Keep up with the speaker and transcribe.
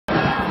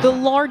the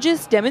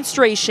largest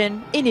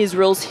demonstration in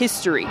Israel's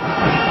history.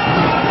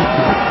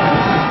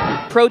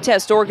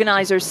 Protest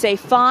organizers say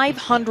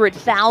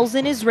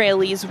 500,000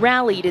 Israelis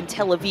rallied in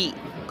Tel Aviv,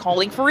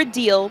 calling for a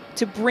deal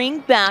to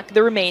bring back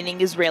the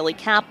remaining Israeli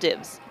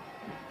captives.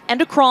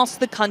 And across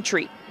the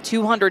country,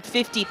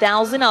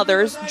 250,000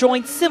 others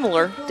joined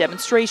similar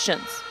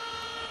demonstrations.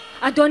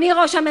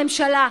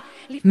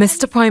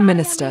 Mr. Prime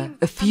Minister,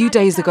 a few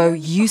days ago,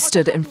 you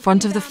stood in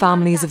front of the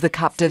families of the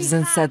captives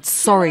and said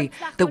sorry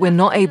that we're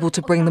not able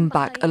to bring them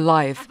back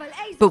alive.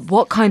 But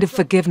what kind of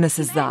forgiveness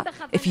is that?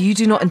 If you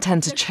do not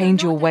intend to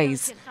change your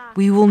ways,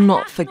 we will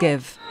not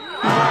forgive.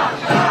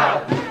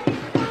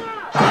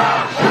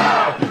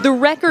 The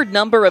record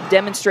number of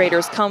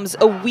demonstrators comes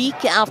a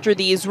week after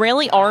the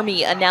Israeli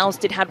army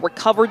announced it had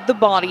recovered the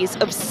bodies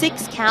of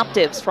 6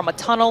 captives from a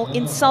tunnel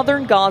in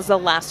southern Gaza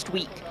last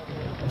week.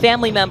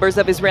 Family members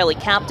of Israeli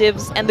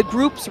captives and the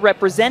groups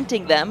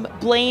representing them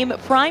blame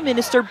Prime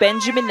Minister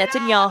Benjamin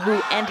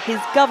Netanyahu and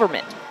his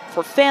government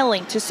for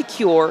failing to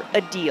secure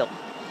a deal.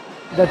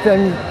 That's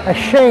a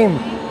shame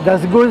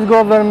that the good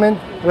government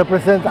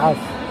represents us.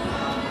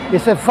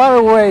 It's a far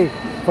away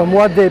from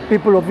what the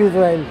people of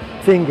Israel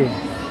thinking,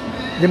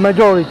 the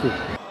majority.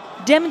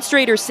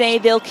 Demonstrators say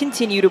they'll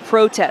continue to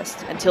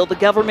protest until the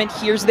government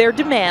hears their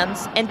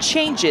demands and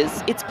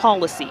changes its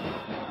policy.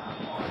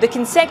 The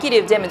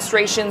consecutive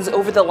demonstrations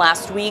over the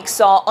last week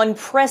saw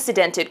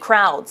unprecedented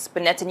crowds,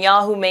 but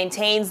Netanyahu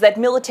maintains that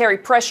military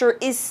pressure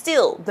is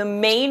still the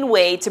main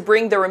way to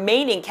bring the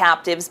remaining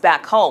captives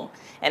back home,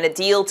 and a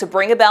deal to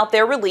bring about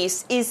their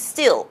release is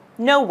still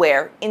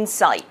nowhere in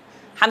sight.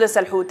 Hamdah,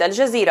 Salhut,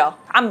 Jazeera,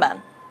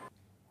 Amman.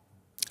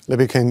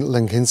 Libby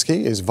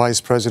Lenkinski is Vice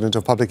President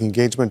of Public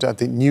Engagement at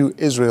the New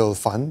Israel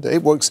Fund.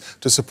 It works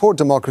to support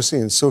democracy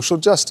and social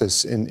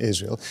justice in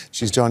Israel.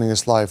 She's joining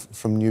us live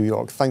from New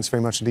York. Thanks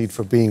very much indeed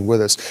for being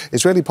with us.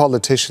 Israeli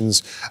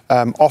politicians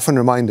often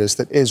remind us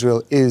that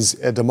Israel is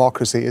a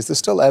democracy. Is there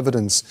still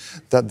evidence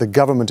that the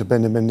government of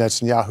Benjamin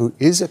Netanyahu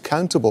is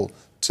accountable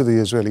to the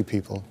Israeli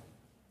people?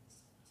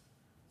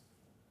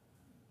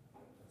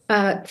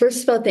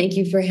 First of all, thank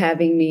you for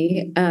having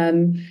me.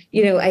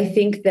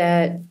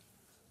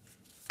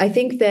 I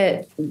think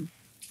that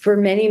for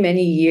many,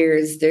 many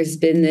years, there's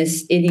been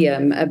this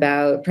idiom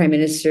about Prime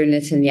Minister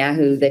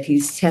Netanyahu that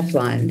he's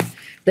Teflon,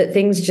 that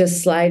things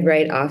just slide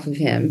right off of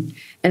him.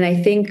 And I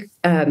think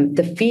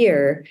the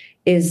fear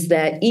is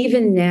that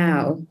even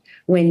now,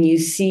 when you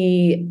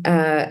see,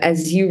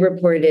 as you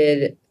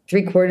reported,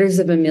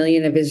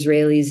 750,000 of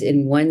Israelis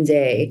in one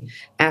day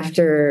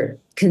after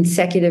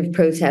consecutive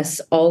protests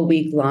all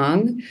week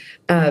long,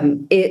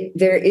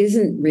 there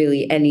isn't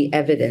really any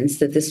evidence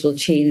that this will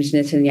change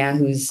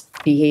Netanyahu's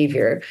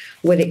behavior.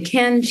 What it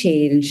can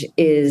change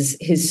is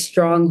his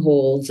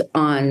stronghold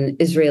on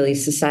Israeli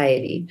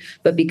society.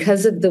 But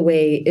because of the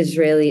way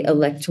Israeli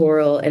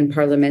electoral and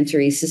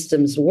parliamentary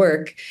systems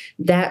work,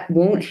 that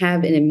won't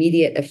have an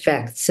immediate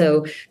effect.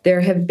 So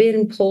there have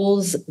been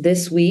polls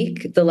this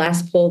week. The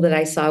last poll that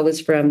I saw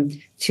was from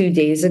 2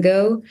 days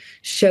ago,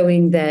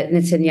 showing that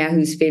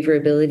Netanyahu's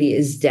favorability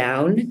is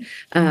down,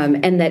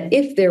 and that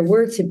if there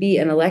were to be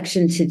an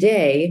election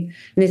today,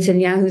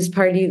 Netanyahu's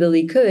party, the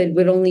Likud,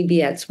 would only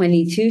be at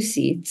 22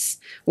 seats,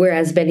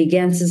 whereas Benny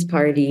Gantz's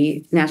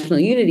party, National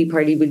Unity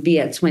Party, would be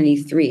at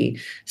 23.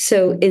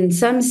 So in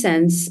some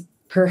sense,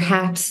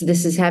 perhaps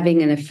this is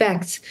having an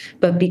effect,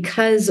 but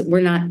because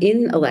we're not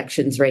in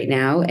elections right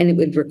now, and it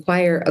would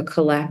require a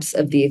collapse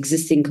of the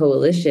existing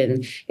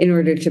coalition in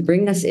order to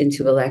bring us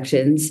into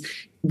elections,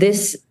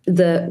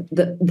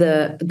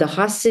 the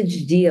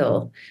hostage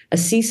deal, a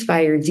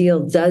ceasefire deal,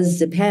 does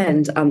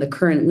depend on the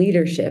current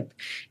leadership.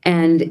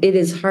 And it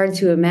is hard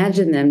to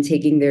imagine them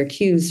taking their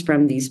cues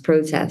from these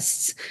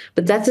protests.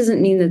 But that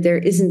doesn't mean that there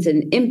isn't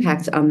an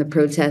impact on the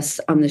protests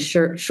on the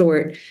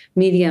short,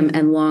 medium,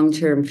 and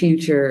long-term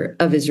future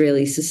of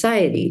Israeli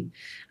society.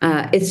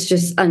 It's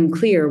just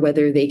unclear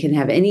whether they can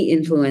have any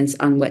influence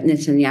on what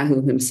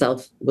Netanyahu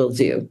himself will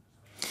do.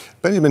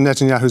 Benjamin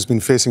Netanyahu has been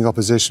facing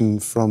opposition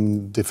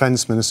from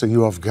Defense Minister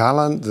Yoav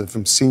Gallant,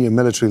 from senior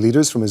military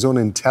leaders, from his own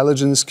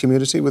intelligence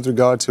community with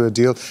regard to a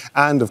deal,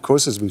 and, of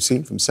course, as we've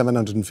seen, from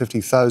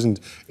 750,000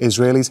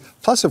 Israelis,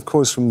 plus, of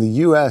course, from the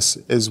US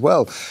as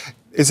well.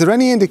 Is there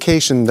any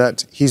indication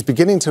that he's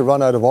beginning to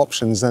run out of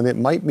options and it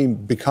might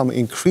become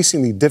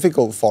increasingly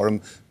difficult for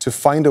him to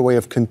find a way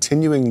of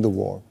continuing the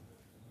war?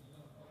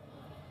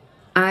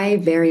 I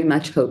very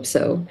much hope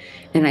so.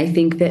 And I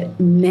think that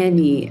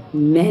many,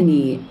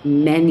 many,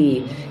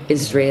 many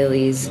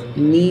Israelis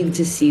need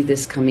to see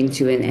this coming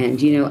to an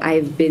end. You know,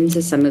 I've been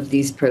to some of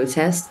these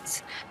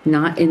protests,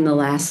 not in the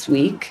last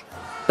week,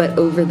 but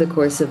over the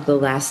course of the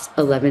last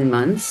 11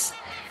 months.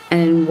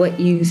 And what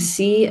you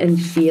see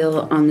and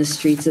feel on the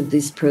streets of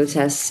these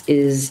protests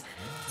is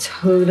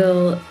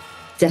total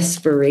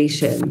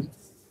desperation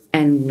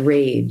and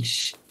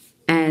rage.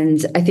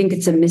 And I think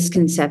it's a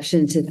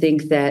misconception to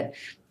think that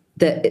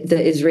the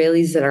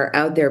Israelis that are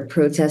out there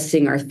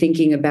protesting are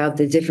thinking about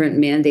the different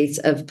mandates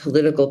of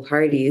political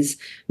parties.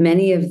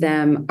 Many of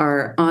them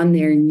are on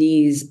their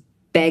knees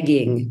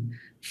begging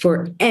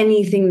for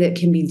anything that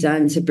can be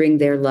done to bring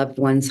their loved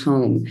ones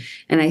home.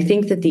 And I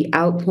think that the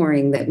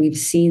outpouring that we've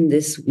seen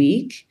this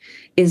week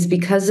is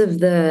because of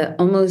the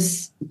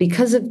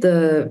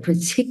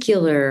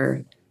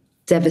particular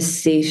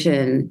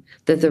devastation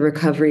that the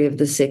recovery of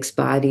the 6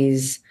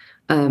 bodies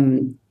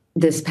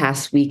this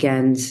past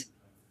weekend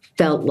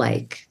felt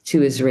like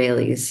to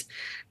Israelis.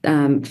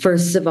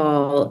 First of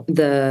all,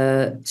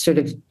 the sort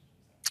of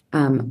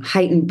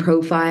heightened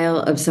profile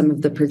of some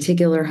of the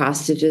particular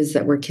hostages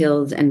that were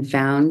killed and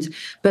found,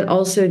 but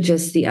also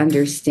just the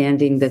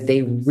understanding that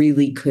they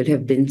really could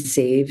have been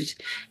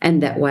saved,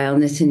 and that while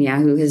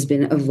Netanyahu has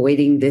been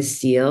avoiding this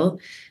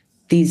deal,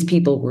 these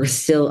people were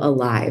still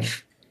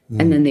alive.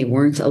 And then they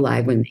weren't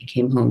alive when they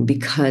came home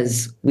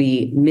because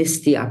we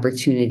missed the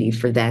opportunity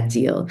for that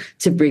deal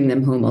to bring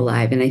them home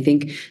alive. And I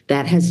think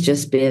that has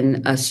just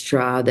been a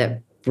straw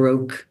that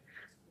broke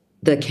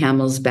the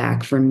camel's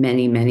back for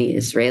many, many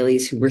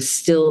Israelis who were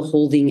still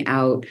holding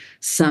out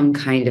some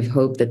kind of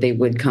hope that they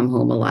would come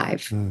home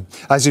alive.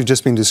 As you've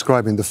just been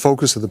describing, the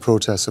focus of the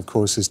protests, of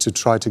course, is to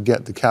try to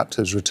get the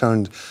captives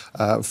returned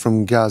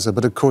from Gaza.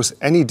 But of course,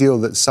 any deal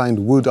that's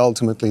signed would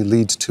ultimately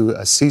lead to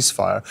a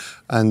ceasefire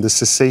and the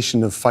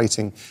cessation of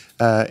fighting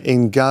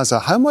in Gaza.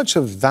 How much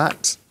of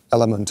that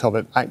element of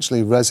it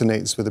actually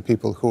resonates with the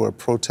people who are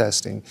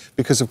protesting?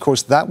 Because, of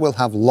course, that will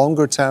have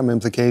longer-term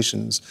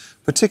implications,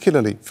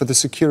 particularly for the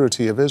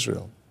security of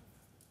Israel.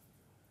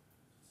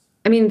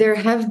 I mean, there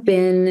have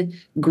been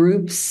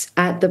groups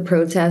at the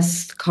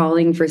protests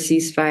calling for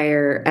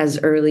ceasefire as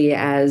early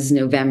as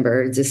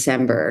November,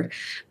 December.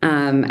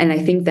 And I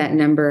think that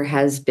number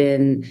has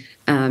been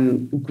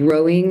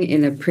growing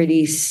in a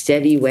pretty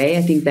steady way.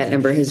 I think that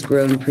number has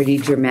grown pretty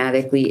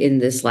dramatically in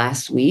this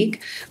last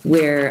week,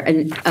 where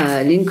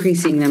an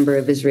increasing number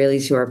of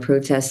Israelis who are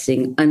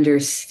protesting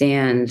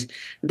understand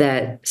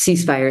that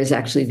ceasefire is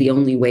actually the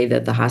only way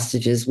that the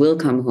hostages will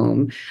come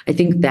home. I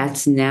think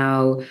that's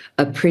now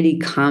a pretty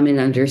common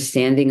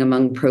understanding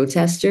among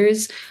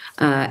protesters.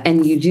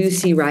 And you do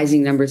see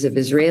rising numbers of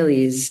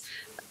Israelis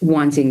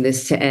wanting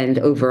this to end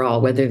overall,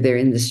 whether they're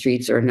in the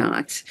streets or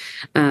not.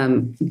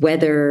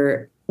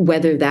 Whether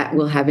that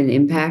will have an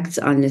impact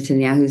on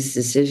Netanyahu's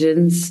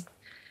decisions,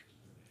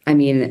 I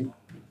mean,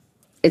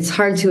 it's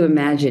hard to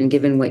imagine,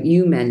 given what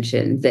you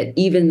mentioned, that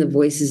even the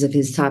voices of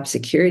his top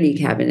security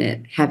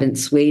cabinet haven't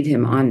swayed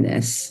him on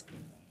this.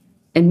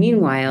 And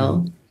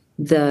meanwhile,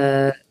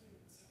 the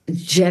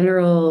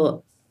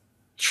general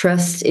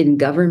trust in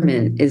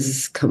government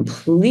is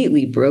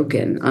completely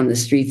broken on the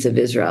streets of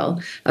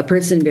Israel. A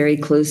person very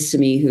close to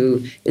me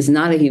who is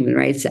not a human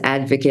rights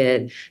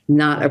advocate,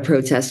 not a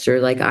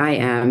protester like I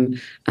am,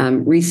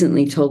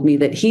 recently told me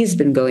that he's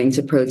been going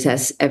to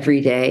protests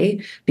every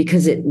day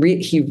because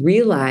he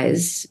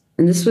realized,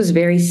 and this was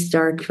very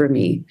stark for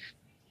me,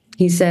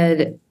 he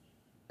said,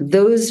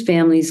 those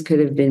families could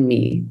have been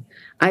me.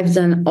 I've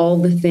done all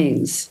the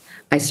things.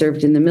 I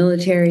served in the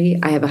military.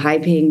 I have a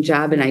high-paying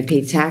job and I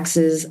pay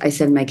taxes. I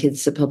send my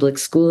kids to public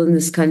school in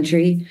this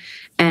country.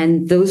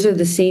 And those are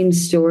the same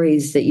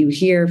stories that you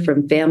hear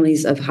from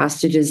families of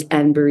hostages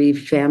and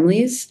bereaved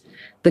families.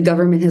 The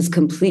government has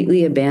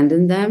completely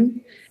abandoned them.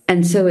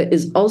 And so it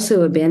is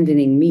also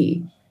abandoning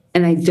me.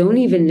 And I don't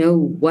even know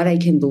what I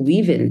can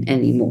believe in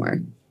anymore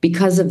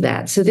because of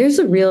that. So there's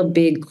a real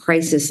big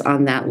crisis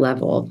on that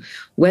level.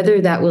 Whether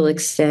that will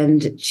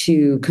extend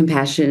to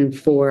compassion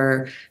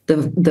for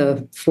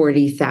the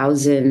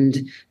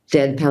 40,000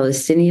 dead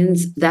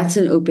Palestinians, that's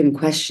an open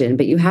question.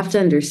 But you have to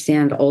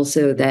understand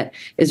also that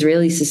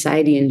Israeli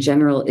society in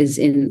general is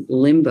in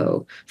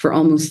limbo for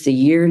almost a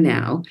year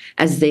now,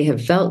 as they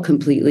have felt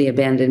completely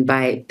abandoned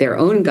by their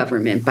own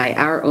government, by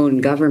our own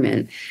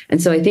government.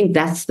 And so I think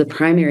that's the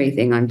primary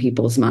thing on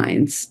people's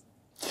minds.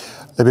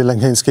 Libby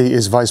Lenkinski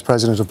is Vice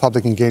President of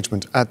Public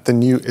Engagement at the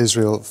New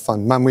Israel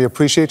Fund. Ma'am, we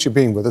appreciate you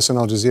being with us on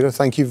Al Jazeera.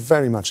 Thank you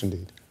very much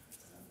indeed.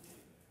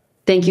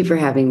 Thank you for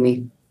having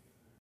me.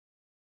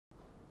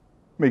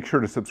 Make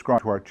sure to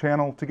subscribe to our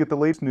channel to get the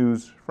latest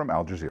news from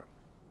Al Jazeera.